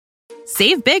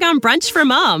Save big on brunch for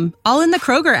mom, all in the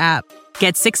Kroger app.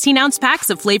 Get 16-ounce packs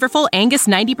of flavorful Angus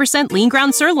 90% lean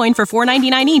ground sirloin for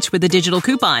 $4.99 each with a digital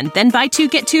coupon. Then buy 2,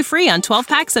 get 2 free on 12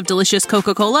 packs of delicious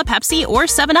Coca-Cola, Pepsi, or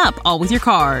 7-Up, all with your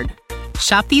card.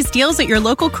 Shop these deals at your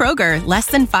local Kroger, less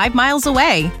than 5 miles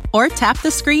away. Or tap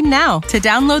the screen now to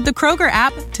download the Kroger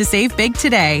app to save big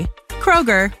today.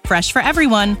 Kroger, fresh for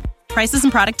everyone. Prices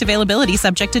and product availability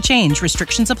subject to change.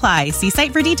 Restrictions apply. See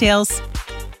site for details.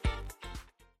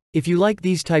 If you like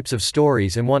these types of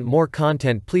stories and want more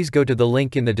content, please go to the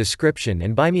link in the description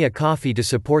and buy me a coffee to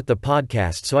support the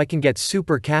podcast so I can get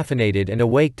super caffeinated and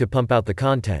awake to pump out the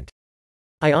content.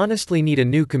 I honestly need a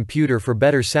new computer for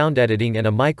better sound editing and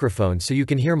a microphone so you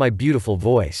can hear my beautiful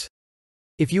voice.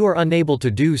 If you are unable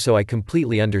to do so, I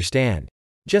completely understand.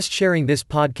 Just sharing this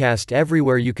podcast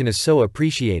everywhere you can is so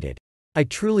appreciated. I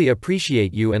truly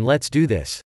appreciate you, and let's do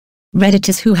this.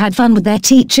 Redditors who had fun with their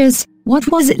teachers, what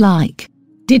was it like?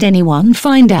 Did anyone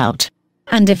find out?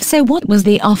 And if so, what was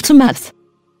the aftermath?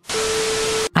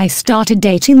 I started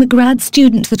dating the grad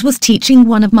student that was teaching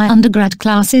one of my undergrad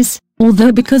classes,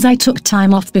 although because I took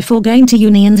time off before going to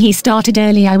uni and he started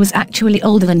early, I was actually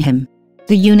older than him.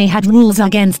 The uni had rules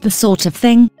against the sort of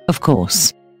thing, of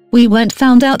course. We weren't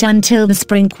found out until the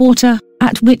spring quarter,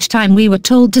 at which time we were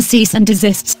told to cease and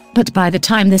desist, but by the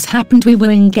time this happened we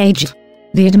were engaged.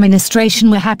 The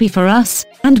administration were happy for us,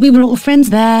 and we were all friends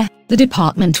there. The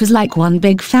department was like one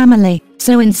big family,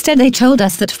 so instead they told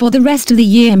us that for the rest of the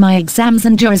year my exams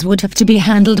and yours would have to be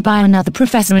handled by another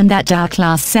professor and that our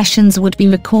class sessions would be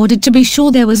recorded to be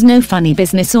sure there was no funny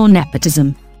business or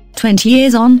nepotism. 20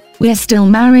 years on, we're still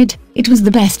married. It was the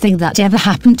best thing that ever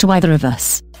happened to either of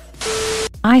us.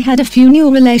 I had a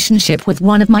funeral relationship with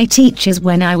one of my teachers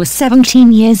when I was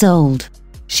 17 years old.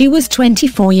 She was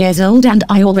 24 years old, and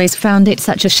I always found it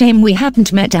such a shame we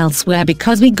hadn't met elsewhere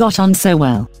because we got on so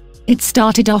well. It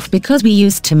started off because we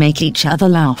used to make each other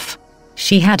laugh.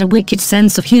 She had a wicked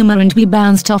sense of humor and we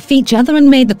bounced off each other and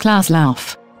made the class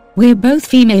laugh. We're both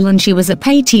female and she was a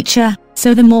pay teacher,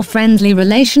 so the more friendly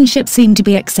relationship seemed to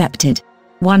be accepted.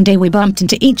 One day we bumped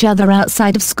into each other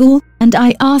outside of school, and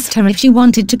I asked her if she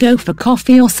wanted to go for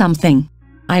coffee or something.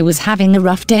 I was having a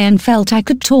rough day and felt I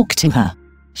could talk to her.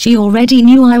 She already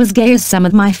knew I was gay, as some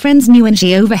of my friends knew, and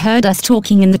she overheard us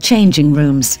talking in the changing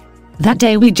rooms. That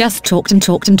day we just talked and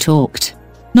talked and talked.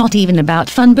 Not even about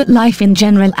fun but life in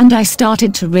general, and I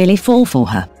started to really fall for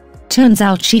her. Turns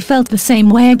out she felt the same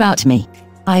way about me.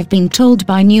 I've been told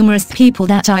by numerous people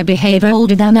that I behave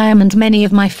older than I am, and many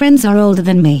of my friends are older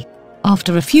than me.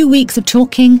 After a few weeks of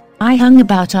talking, I hung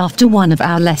about after one of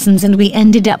our lessons and we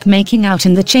ended up making out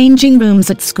in the changing rooms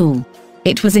at school.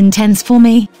 It was intense for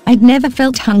me. I'd never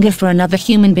felt hunger for another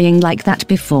human being like that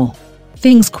before.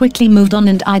 Things quickly moved on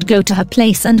and I'd go to her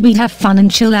place and we'd have fun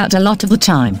and chill out a lot of the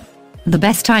time. The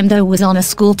best time though was on a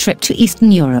school trip to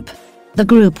Eastern Europe. The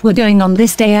group were going on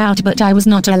this day out, but I was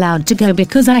not allowed to go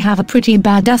because I have a pretty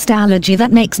bad dust allergy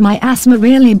that makes my asthma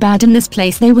really bad, and this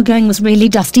place they were going was really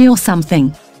dusty or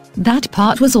something. That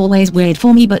part was always weird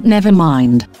for me, but never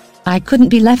mind. I couldn't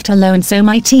be left alone, so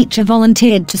my teacher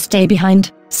volunteered to stay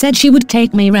behind, said she would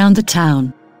take me around the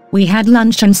town. We had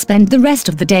lunch and spent the rest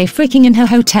of the day freaking in her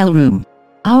hotel room.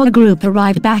 Our group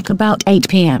arrived back about 8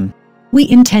 p.m. We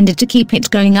intended to keep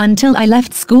it going until I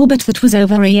left school, but that was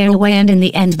over a year away, and in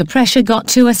the end the pressure got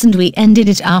to us and we ended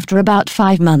it after about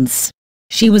 5 months.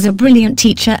 She was a brilliant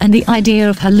teacher, and the idea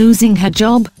of her losing her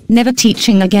job, never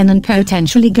teaching again, and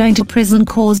potentially going to prison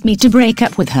caused me to break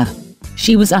up with her.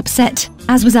 She was upset,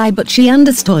 as was I, but she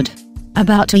understood.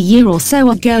 About a year or so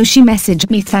ago she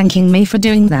messaged me thanking me for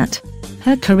doing that.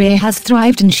 Her career has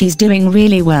thrived and she's doing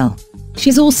really well.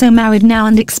 She's also married now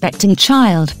and expecting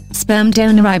child, sperm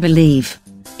donor I believe.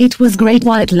 It was great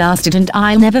while it lasted and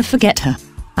I'll never forget her.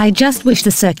 I just wish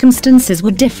the circumstances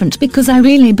were different because I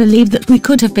really believe that we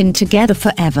could have been together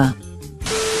forever.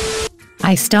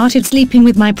 I started sleeping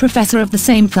with my professor of the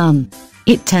same fun.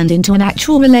 It turned into an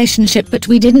actual relationship, but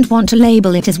we didn't want to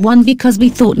label it as one because we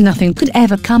thought nothing could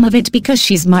ever come of it because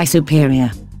she's my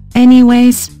superior.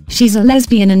 Anyways, she's a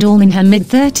lesbian and all in her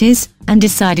mid-30s, and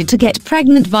decided to get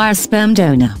pregnant via sperm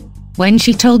donor. When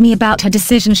she told me about her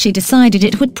decision, she decided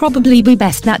it would probably be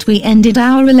best that we ended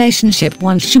our relationship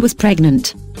once she was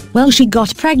pregnant. Well, she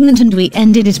got pregnant and we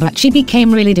ended it, but she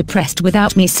became really depressed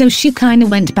without me, so she kinda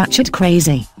went batshit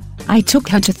crazy. I took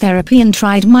her to therapy and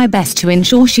tried my best to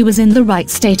ensure she was in the right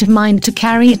state of mind to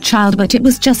carry a child, but it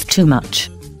was just too much.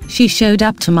 She showed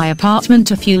up to my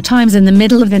apartment a few times in the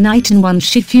middle of the night, and once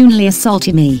she funnily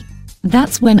assaulted me.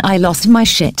 That's when I lost my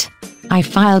shit. I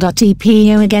filed a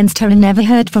TPO against her and never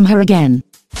heard from her again.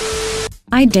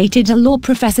 I dated a law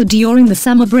professor during the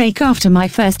summer break after my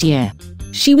first year.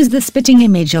 She was the spitting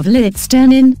image of Liz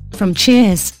Sternin, from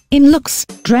Cheers, in looks,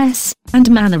 dress, and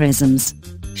mannerisms.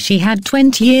 She had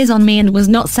 20 years on me and was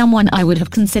not someone I would have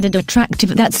considered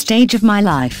attractive at that stage of my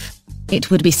life.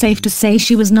 It would be safe to say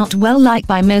she was not well liked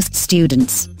by most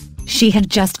students. She had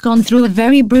just gone through a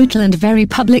very brutal and very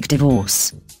public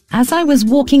divorce. As I was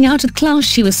walking out of class,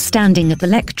 she was standing at the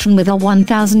lectern with a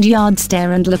 1,000-yard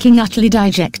stare and looking utterly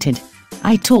dejected.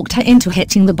 I talked her into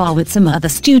hitting the bar with some other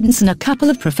students and a couple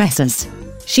of professors.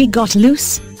 She got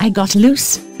loose, I got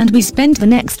loose, and we spent the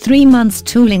next 3 months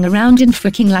tooling around and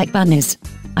fricking like bunnies.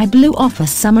 I blew off a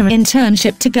summer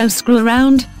internship to go screw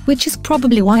around, which is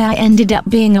probably why I ended up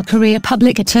being a career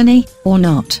public attorney, or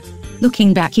not.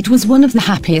 Looking back, it was one of the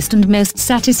happiest and most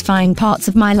satisfying parts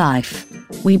of my life.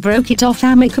 We broke it off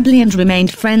amicably and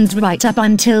remained friends right up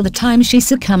until the time she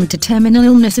succumbed to terminal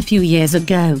illness a few years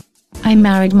ago. I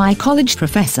married my college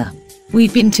professor.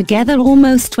 We've been together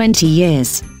almost 20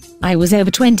 years. I was over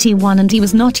 21 and he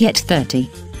was not yet 30.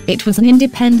 It was an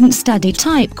independent study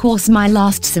type course my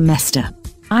last semester.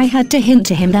 I had to hint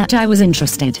to him that I was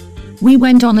interested. We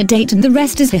went on a date and the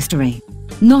rest is history.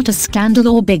 Not a scandal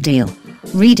or big deal.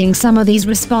 Reading some of these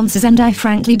responses, and I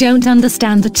frankly don't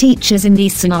understand the teachers in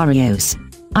these scenarios.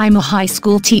 I'm a high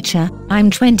school teacher, I'm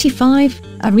 25,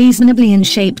 a reasonably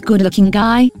in-shape good-looking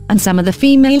guy, and some of the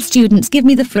female students give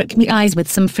me the frick me eyes with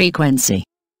some frequency.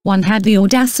 One had the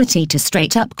audacity to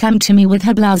straight up come to me with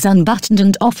her blouse unbuttoned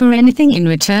and offer anything in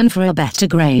return for a better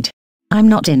grade. I'm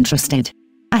not interested.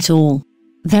 At all.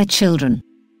 They're children.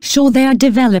 Sure, they are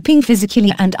developing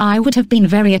physically and I would have been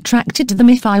very attracted to them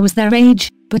if I was their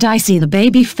age, but I see the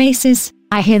baby faces,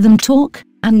 I hear them talk,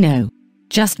 and no.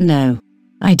 Just no.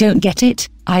 I don't get it.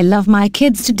 I love my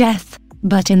kids to death,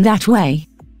 but in that way.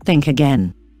 Think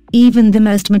again. Even the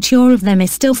most mature of them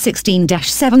is still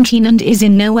 16-17 and is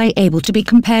in no way able to be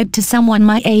compared to someone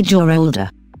my age or older.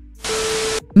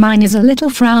 Mine is a little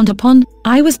frowned upon.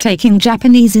 I was taking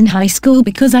Japanese in high school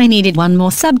because I needed one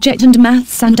more subject and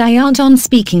maths and I aren't on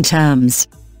speaking terms.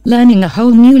 Learning a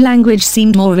whole new language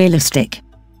seemed more realistic.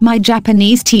 My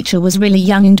Japanese teacher was really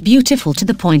young and beautiful to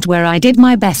the point where I did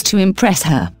my best to impress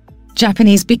her.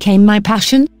 Japanese became my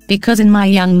passion, because in my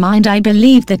young mind I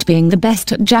believed that being the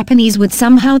best at Japanese would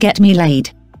somehow get me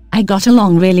laid. I got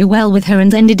along really well with her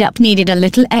and ended up needed a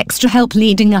little extra help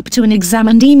leading up to an exam,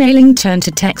 and emailing turned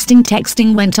to texting.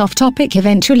 Texting went off topic.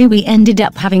 Eventually we ended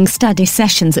up having study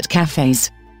sessions at cafes.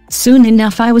 Soon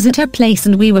enough I was at her place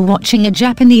and we were watching a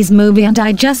Japanese movie and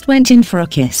I just went in for a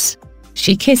kiss.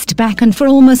 She kissed back and for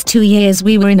almost 2 years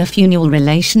we were in a funeral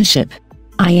relationship.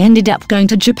 I ended up going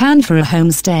to Japan for a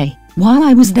homestay. While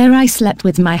I was there I slept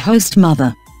with my host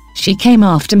mother. She came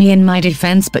after me in my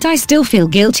defense, but I still feel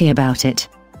guilty about it.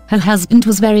 Her husband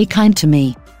was very kind to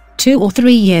me. 2 or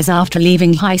 3 years after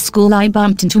leaving high school I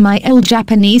bumped into my old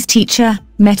Japanese teacher,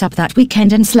 met up that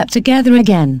weekend and slept together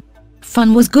again.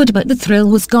 Fun was good but the thrill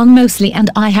was gone mostly and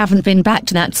I haven't been back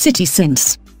to that city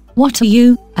since. What are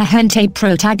you, a hentai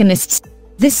protagonists?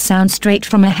 This sounds straight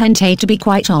from a hentai, to be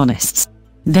quite honest.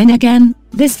 Then again,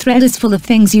 this thread is full of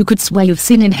things you could swear you've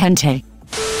seen in hentai.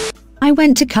 I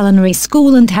went to culinary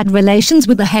school and had relations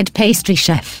with the head pastry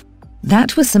chef.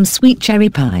 That was some sweet cherry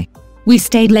pie. We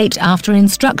stayed late after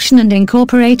instruction and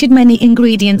incorporated many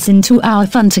ingredients into our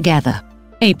fun together.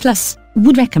 A+,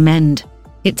 would recommend.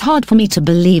 It's hard for me to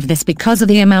believe this because of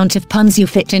the amount of puns you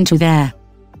fit into there.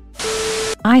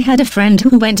 I had a friend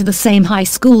who went to the same high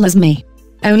school as me.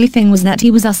 Only thing was that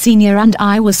he was a senior and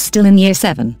I was still in year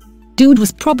 7. Dude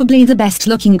was probably the best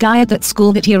looking guy at that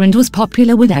school that year and was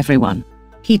popular with everyone.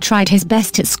 He tried his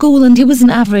best at school and he was an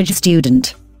average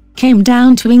student. Came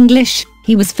down to English,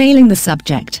 he was failing the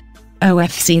subject.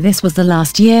 OFC, this was the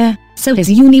last year, so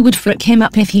his uni would frick him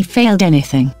up if he failed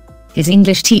anything. His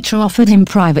English teacher offered him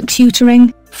private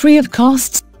tutoring, free of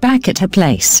costs, back at her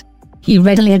place. He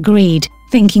readily agreed,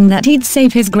 thinking that he'd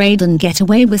save his grade and get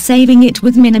away with saving it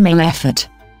with minimal effort.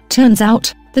 Turns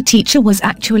out, the teacher was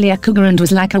actually a cougar and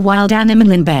was like a wild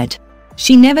animal in bed.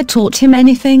 She never taught him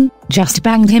anything, just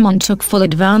banged him and took full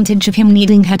advantage of him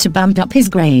needing her to bump up his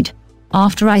grade.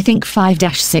 After I think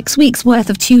 5-6 weeks worth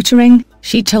of tutoring,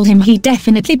 she told him he'd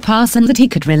definitely pass and that he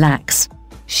could relax.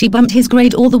 She bumped his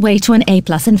grade all the way to an A+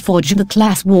 and forged the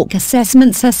class walk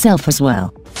assessments herself as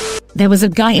well. There was a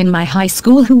guy in my high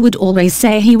school who would always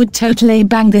say he would totally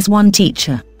bang this one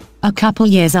teacher. A couple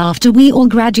years after we all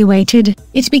graduated,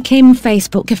 it became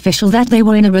Facebook official that they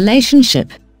were in a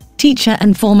relationship. Teacher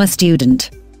and former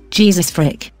student. Jesus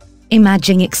frick.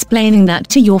 Imagine explaining that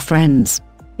to your friends.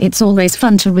 It's always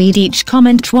fun to read each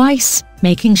comment twice,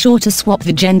 making sure to swap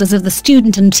the genders of the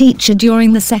student and teacher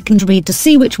during the second read to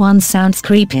see which one sounds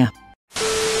creepier.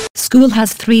 School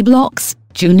has 3 blocks,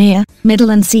 junior,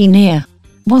 middle and senior.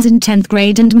 Was in 10th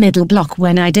grade and middle block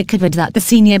when I discovered that the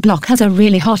senior block has a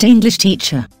really hot English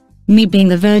teacher. Me being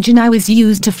the virgin, I was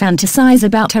used to fantasize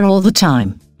about her all the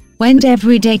time. Went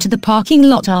every day to the parking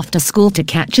lot after school to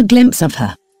catch a glimpse of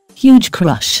her. Huge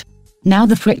crush. Now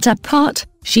the fricked up part,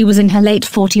 she was in her late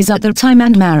 40s at the time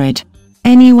and married.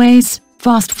 Anyways,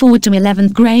 fast forward to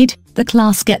 11th grade, the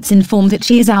class gets informed that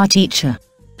she is our teacher.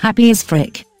 Happy as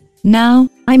frick. Now,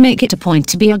 I make it a point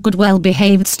to be a good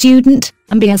well-behaved student,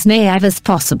 and be as naive as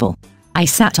possible. I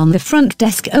sat on the front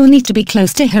desk only to be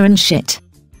close to her and shit.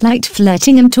 Liked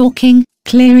flirting and talking,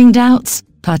 clearing doubts,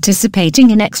 participating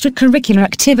in extracurricular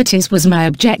activities was my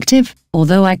objective,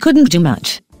 although I couldn't do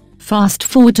much. Fast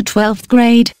forward to 12th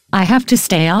grade, I have to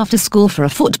stay after school for a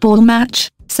football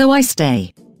match, so I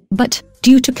stay. But,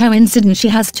 due to coincidence, she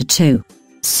has to too.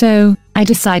 So, I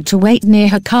decide to wait near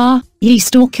her car, ye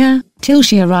stalker, till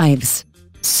she arrives.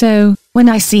 So, when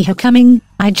I see her coming,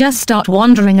 I just start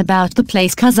wandering about the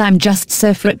place cause I'm just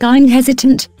so frickin'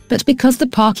 hesitant, but because the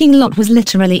parking lot was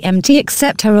literally empty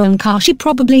except her own car, she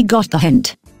probably got the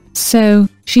hint. So,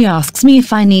 she asks me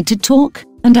if I need to talk,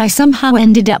 and I somehow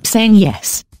ended up saying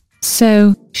yes.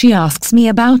 So, she asks me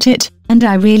about it, and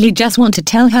I really just want to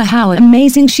tell her how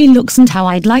amazing she looks and how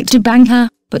I'd like to bang her,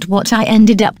 but what I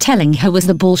ended up telling her was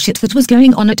the bullshit that was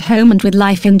going on at home and with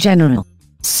life in general.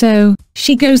 So,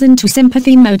 she goes into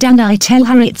sympathy mode and I tell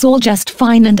her it's all just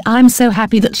fine and I'm so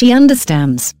happy that she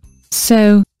understands.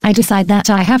 So, I decide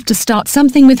that I have to start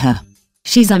something with her.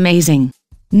 She's amazing.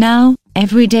 Now,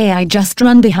 every day I just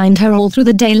run behind her all through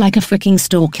the day like a freaking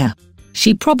stalker.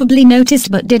 She probably noticed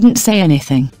but didn't say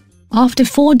anything. After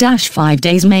 4-5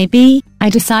 days maybe, I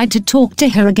decide to talk to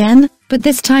her again, but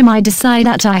this time I decide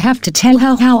that I have to tell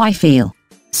her how I feel.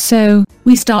 So,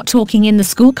 we start talking in the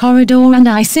school corridor and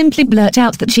I simply blurt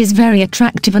out that she's very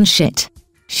attractive and shit.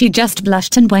 She just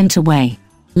blushed and went away.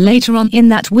 Later on in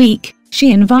that week,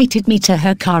 she invited me to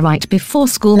her car right before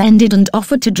school ended and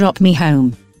offered to drop me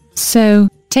home. So,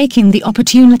 taking the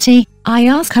opportunity, I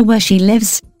ask her where she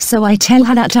lives, so I tell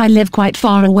her that I live quite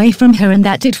far away from her and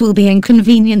that it will be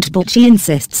inconvenient, but she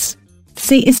insists.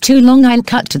 See, is too long, I'll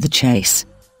cut to the chase.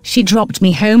 She dropped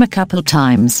me home a couple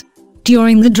times.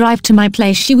 During the drive to my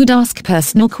place she would ask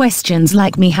personal questions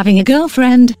like me having a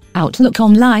girlfriend, outlook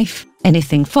on life,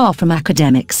 anything far from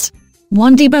academics.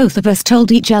 One day both of us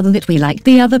told each other that we liked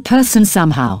the other person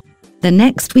somehow. The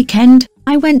next weekend,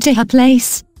 I went to her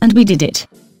place, and we did it.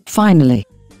 Finally.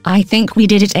 I think we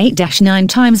did it 8-9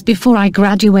 times before I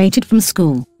graduated from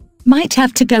school. Might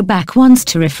have to go back once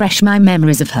to refresh my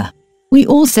memories of her. We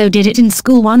also did it in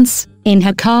school once, in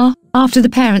her car, after the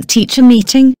parent-teacher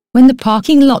meeting, when the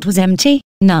parking lot was empty.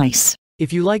 Nice.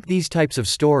 If you like these types of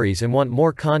stories and want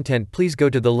more content, please go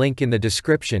to the link in the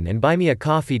description and buy me a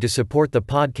coffee to support the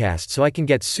podcast so I can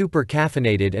get super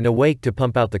caffeinated and awake to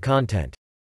pump out the content.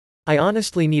 I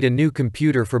honestly need a new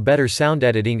computer for better sound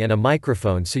editing and a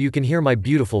microphone so you can hear my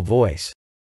beautiful voice.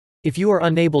 If you are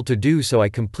unable to do so, I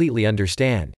completely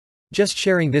understand. Just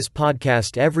sharing this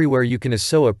podcast everywhere you can is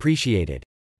so appreciated.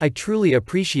 I truly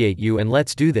appreciate you, and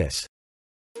let's do this.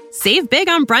 Save big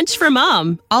on brunch for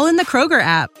mom, all in the Kroger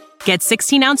app. Get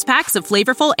 16-ounce packs of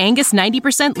flavorful Angus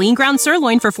 90% lean ground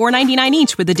sirloin for $4.99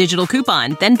 each with a digital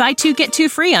coupon. Then buy 2 get 2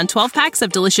 free on 12 packs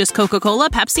of delicious Coca-Cola,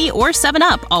 Pepsi, or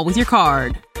 7-Up, all with your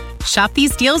card. Shop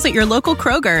these deals at your local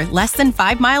Kroger, less than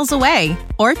 5 miles away.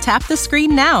 Or tap the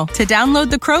screen now to download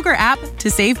the Kroger app to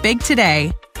save big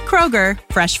today. Kroger,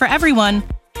 fresh for everyone.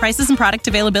 Prices and product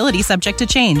availability subject to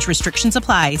change. Restrictions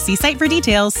apply. See site for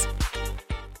details.